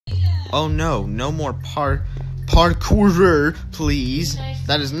Oh no, no more parkourer, please.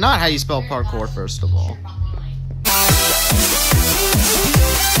 That is not how you spell parkour, first of all.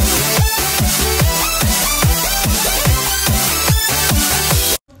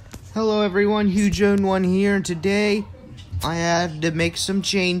 Hello everyone, HugeOwn1 here, and today I had to make some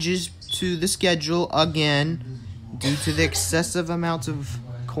changes to the schedule again due to the excessive amounts of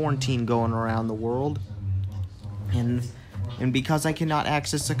quarantine going around the world. And because I cannot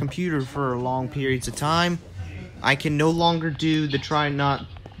access a computer for long periods of time, I can no longer do the try not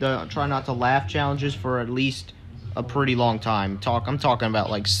to laugh challenges for at least a pretty long time. I'm talking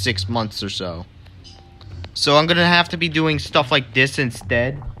about like 6 months or so. So I'm gonna have to be doing stuff like this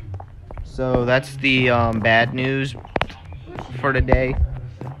instead. So that's the bad news for today.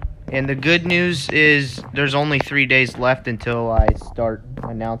 And the good news is there's only 3 days left until I start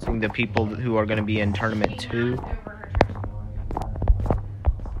announcing the people who are going to be in Tournament 2.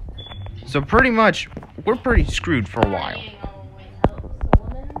 So pretty much, we're pretty screwed for a while.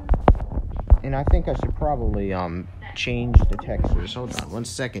 And I think I should probably change the textures. Hold on 1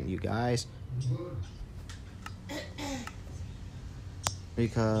 second, you guys.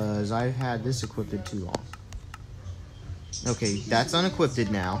 Because I've had this equipped too long. Okay, that's unequipped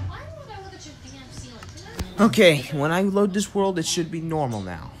now. Okay, when I load this world, it should be normal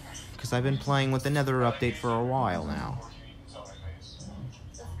now. Because I've been playing with the Nether update for a while now.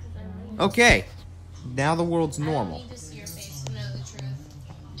 Okay, now the world's normal.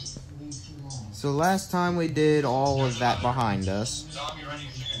 So last time we did all of that behind us.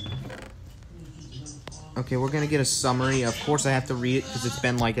 Okay, we're gonna get a summary. Of course I have to read it because it's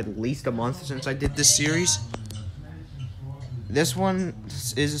been like at least a month since I did this series. This one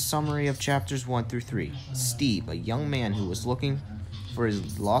is a summary of chapters 1 through 3. Steve, a young man who was looking for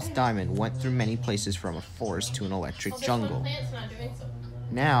his lost diamond, went through many places from a forest to an electric jungle.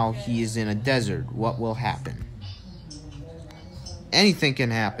 Now he is in a desert. What will happen? Anything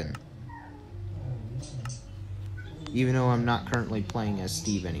can happen. Even though I'm not currently playing as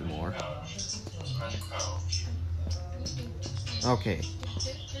Steve anymore. Okay.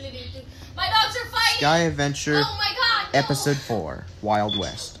 My dogs are fighting! Sky Adventure, oh my God, no. Episode 4, Wild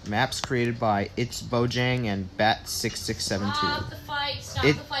West. Maps created by It's Bojang and Bat6672.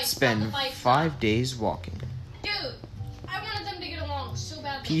 It's been 5 days walking. Dude, I wanted them to get along so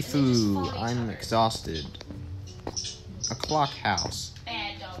badly. Pifu, I'm exhausted. A clock house.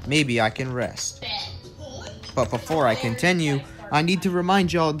 Maybe I can rest. But before I continue, I need to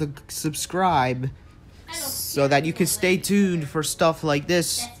remind y'all to subscribe so that you can stay tuned for stuff like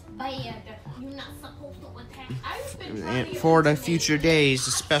this for the future days,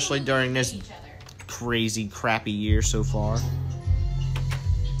 especially during this crazy, crappy year so far.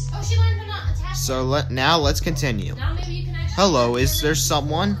 So now let's continue. Hello, is there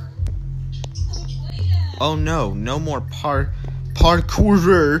someone? Oh no, no more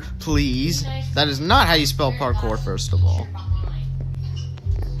parkourer, please. That is not how you spell parkour, first of all.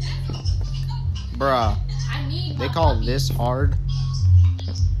 Bruh, they call this hard?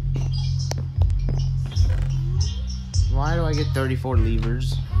 Why do I get 34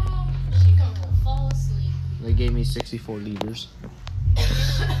 levers? They gave me 64 levers.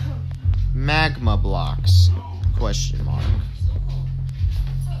 Magma blocks? Question mark.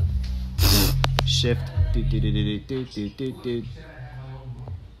 Shift.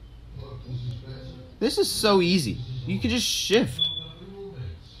 This is so easy. You can just shift.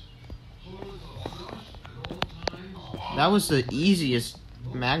 That was the easiest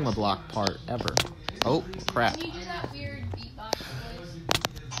magma block part ever. Oh, crap.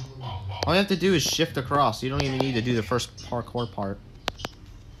 All you have to do is shift across. You don't even need to do the first parkour part.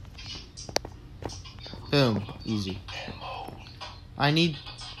 Boom. Easy. I need...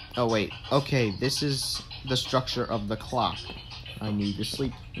 Oh, wait. Okay, this is the structure of the clock. I need to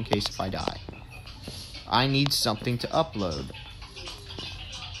sleep in case if I die. I need something to upload.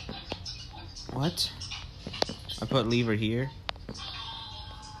 What? I put lever here. It's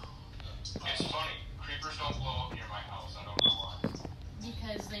funny. Creepers don't blow up near my house. I don't know why.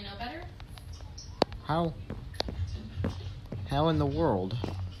 Because they know better? How? How in the world?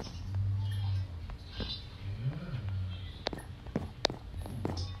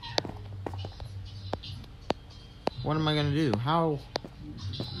 What am I gonna do? How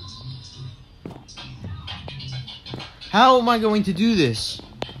am I going to do this?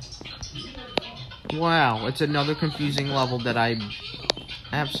 Wow, it's another confusing level that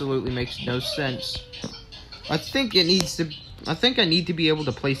absolutely makes no sense. I think I need to be able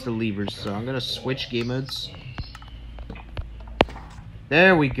to place the levers, so I'm gonna switch game modes.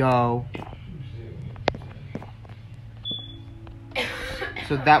 There we go.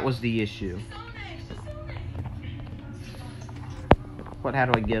 So that was the issue. But how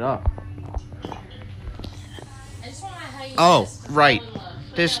do I get up? I just want to know how you Oh, guys right. fall in love.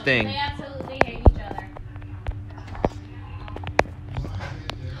 But This no, thing. They absolutely hate each other.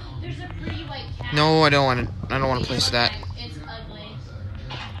 There's a pretty white cat. No, I don't want to. I don't want to place that. It's ugly.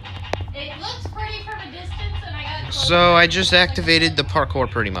 It looks pretty from a distance, and I got closer. So I just activated the parkour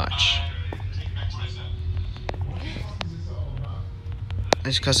pretty much.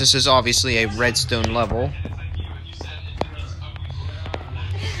 It's because this is obviously a redstone level.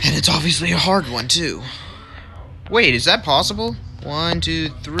 And it's obviously a hard one too. Wait, is that possible? 1, 2,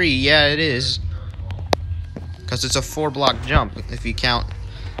 3. Yeah, it is. Because it's a 4-block jump if you count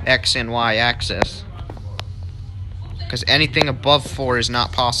X and Y axis. Because anything above 4 is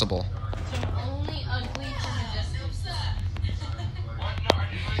not possible. So only ugly from a distance.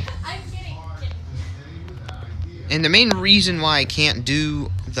 I'm kidding. And the main reason why I can't do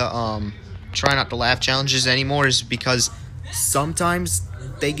the try not to laugh challenges anymore is because sometimes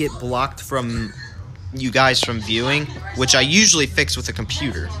they get blocked from you guys from viewing, which I usually fix with a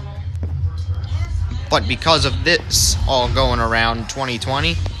computer. But because of this all going around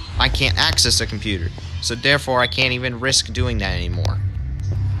 2020, I can't access a computer. So therefore I can't even risk doing that anymore.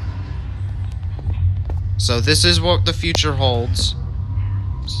 So this is what the future holds.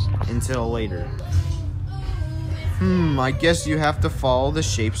 Until later. I guess you have to follow the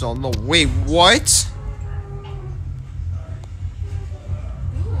shapes on the... Wait, what?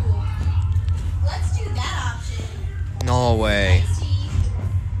 Ooh. Let's do that option. No way.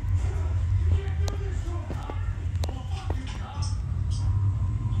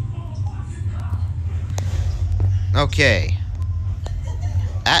 Okay.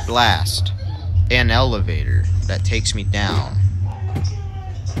 At last, an elevator that takes me down.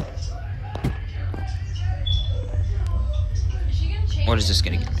 Is she gonna change What is this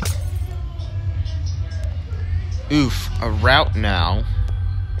gonna give me? Oof, a route now.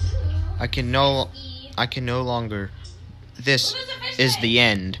 I can no longer. This is the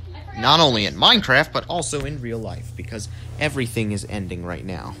end. Not only in Minecraft, but also in real life, because everything is ending right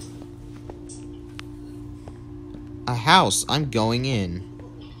now. A house. I'm going in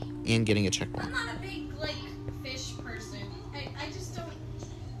and getting a I'm checkpoint. not a big, like, fish person. I just don't...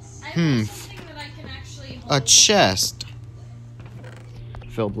 I Hmm. want something that I can actually hold. A chest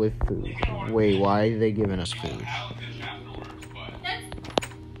filled with food. Wait, why are they giving us food? That's...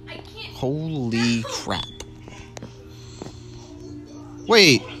 I can't... Holy crap.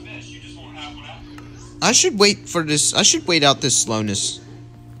 Wait. I should wait for this. I should wait out this slowness.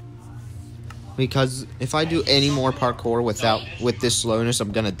 Because if I do any more parkour with this slowness,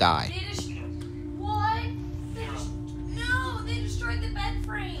 I'm gonna die. They what? No, they destroyed the bed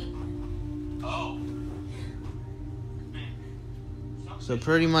frame. Oh. So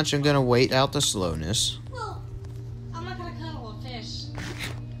pretty much I'm gonna wait out the slowness. Well, I'm not gonna cuddle a fish.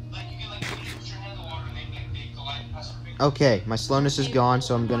 Like you can put your hand in the water and they glide past your finger. Okay, my slowness is gone,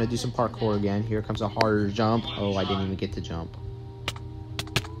 so I'm gonna do some parkour again. Here comes a harder jump. Oh, I didn't even get to jump.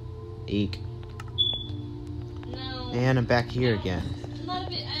 Eek. No. And I'm back here again. I'm not a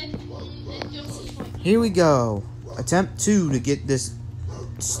bit... I don't see the point. Here we go. Attempt 2 to get this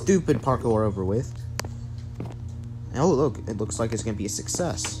stupid parkour over with. Oh, look. It looks like it's going to be a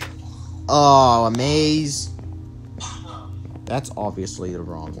success. Oh, a maze. That's obviously the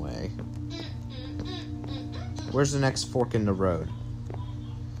wrong way. Where's the next fork in the road?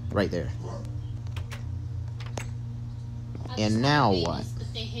 Right there. I And just now want what? babies,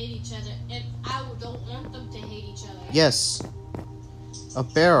 but they hate each other, and I don't want them to hate each other. Yes. A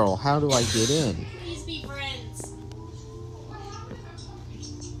barrel. How do I get in? Please be friends.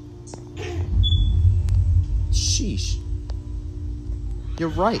 Sheesh. You're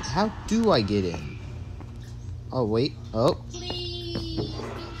right. How do I get in? Oh, wait. Oh. Please be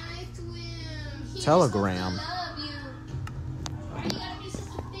nice to him. He Telegram. just wants to love you. Why you gotta be such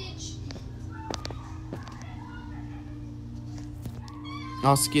a bitch?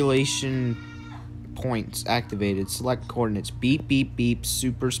 Oscillation points activated. Select coordinates. Beep, beep, beep.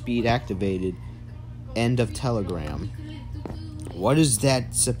 Super speed activated. End of telegram. What is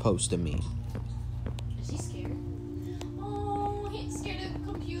that supposed to mean? Is he scared? Oh, he's scared of the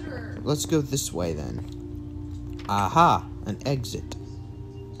computer. Let's go this way then. Aha, an exit.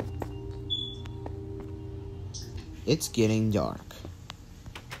 It's getting dark.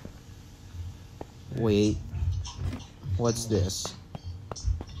 Wait. What's this?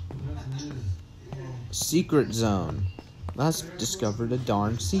 Secret zone. Let's discovered a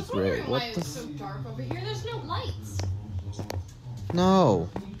darn secret. What the it's so dark over here? There's no lights. No.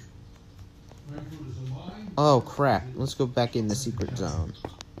 Oh crap! Let's go back in the secret zone.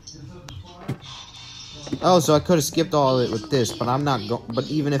 Oh, so I could have skipped all of it with this, but I'm not but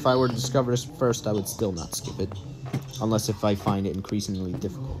even if I were to discover this first, I would still not skip it. Unless if I find it increasingly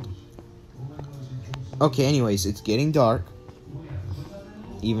difficult. Okay, anyways, it's getting dark.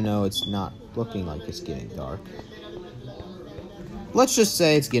 Even though it's not looking like it's getting dark. Let's just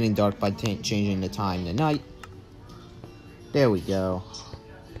say it's getting dark by changing the time to night. There we go.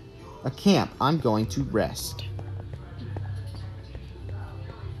 A camp. I'm going to rest.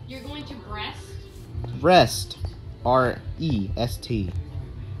 You're going to breast? Rest. R-E-S-T.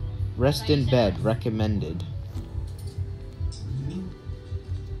 Rest in bed. Recommended.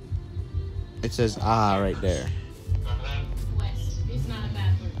 It says right there. West. It's not a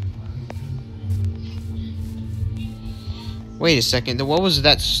bad word. Wait a second. What was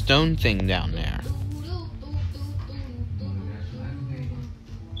that stone thing down there?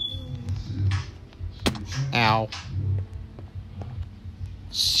 Ow.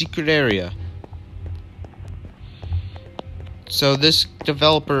 Secret area. So this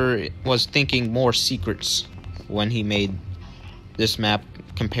developer was thinking more secrets when he made this map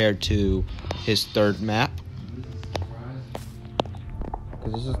compared to his third map.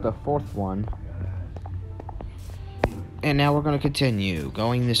 Because this is the fourth one. And now we're going to continue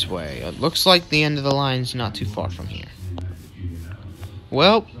going this way. It looks like the end of the line's not too far from here.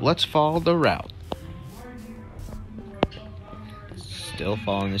 Well, let's follow the route. Still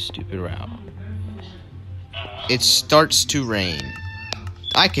following this stupid route. It starts to rain.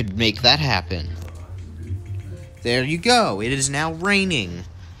 I could make that happen. There you go. It is now raining.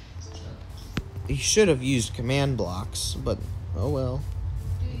 He should have used command blocks, but oh well.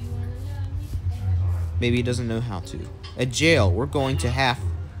 Maybe he doesn't know how to. A jail. We're going to have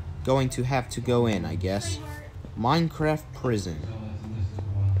to go in, I guess. Minecraft prison.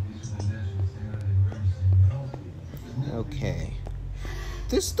 Okay.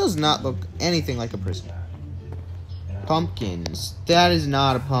 This does not look anything like a prison. Pumpkins. That is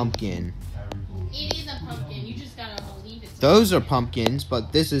not a pumpkin. It is a pumpkin. You just gotta believe it's Those are pumpkins,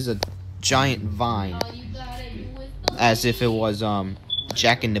 but this is a giant vine. all you gotta do is believe. As if it was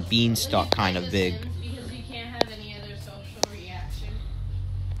Jack and the Beanstalk kind of big. Because you can't have any other social reaction.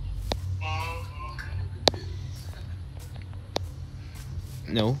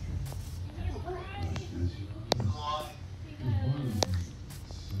 No.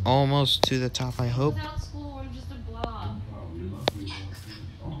 Almost to the top, I hope. Without school, I'm just a blob.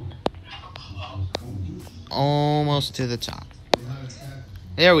 Almost to the top.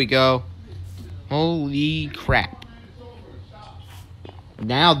 There we go. Holy crap.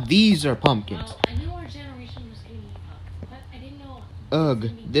 Now these are pumpkins. Well, I knew our generation was gonna be up, but I didn't know. Ugh,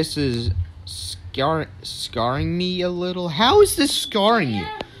 this is scarring me a little. How is this scarring you?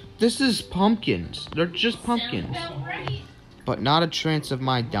 This is pumpkins. They're just pumpkins. Sounds about right. But not a chance of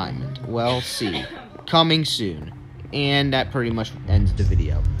my diamond. Well, see. Coming soon. And that pretty much ends the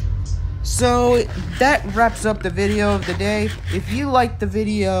video. So, that wraps up the video of the day. If you liked the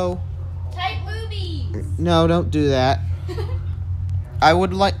video... Type boobies. No, don't do that. I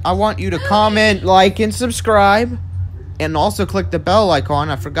want you to comment, like, and subscribe. And also click the bell icon.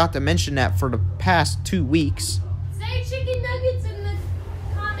 I forgot to mention that for the past 2 weeks. Say chicken nuggets in the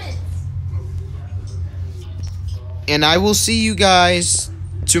comments. And I will see you guys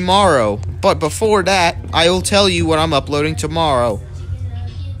tomorrow. But before that, I will tell you what I'm uploading tomorrow.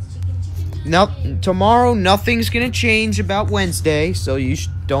 Nope, tomorrow nothing's gonna change about Wednesday, so you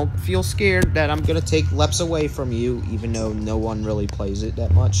don't feel scared that I'm gonna take Leps away from you, even though no one really plays it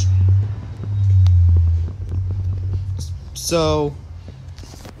that much. So,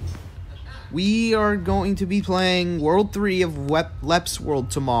 we are going to be playing World 3 of Leps World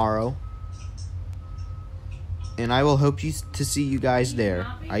tomorrow. And I will hope to see you guys there.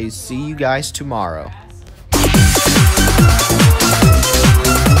 I see you guys tomorrow.